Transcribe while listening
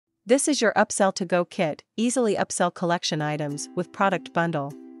This is your upsell to go kit, easily upsell collection items with product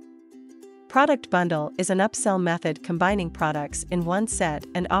bundle. Product bundle is an upsell method combining products in one set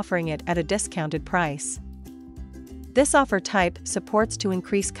and offering it at a discounted price. This offer type supports to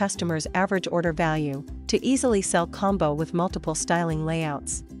increase customers' average order value, to easily sell combo with multiple styling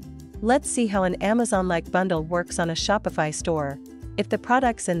layouts. Let's see how an Amazon-like bundle works on a Shopify store. If the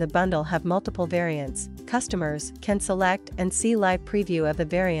products in the bundle have multiple variants, customers can select and see live preview of the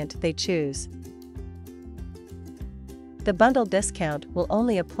variant they choose. The bundle discount will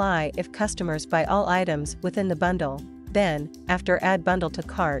only apply if customers buy all items within the bundle. Then, after add bundle to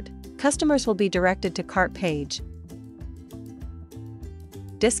cart, customers will be directed to cart page.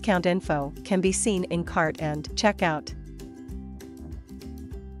 Discount info can be seen in cart and checkout.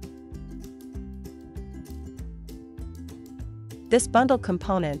 This bundle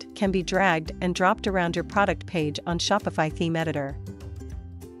component can be dragged and dropped around your product page on Shopify theme editor.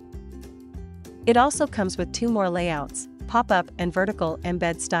 It also comes with 2 more layouts, pop-up and vertical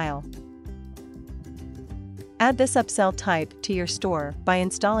embed style. Add this upsell type to your store by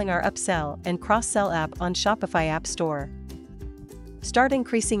installing our upsell and cross-sell app on Shopify App Store. Start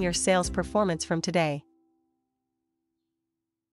increasing your sales performance from today.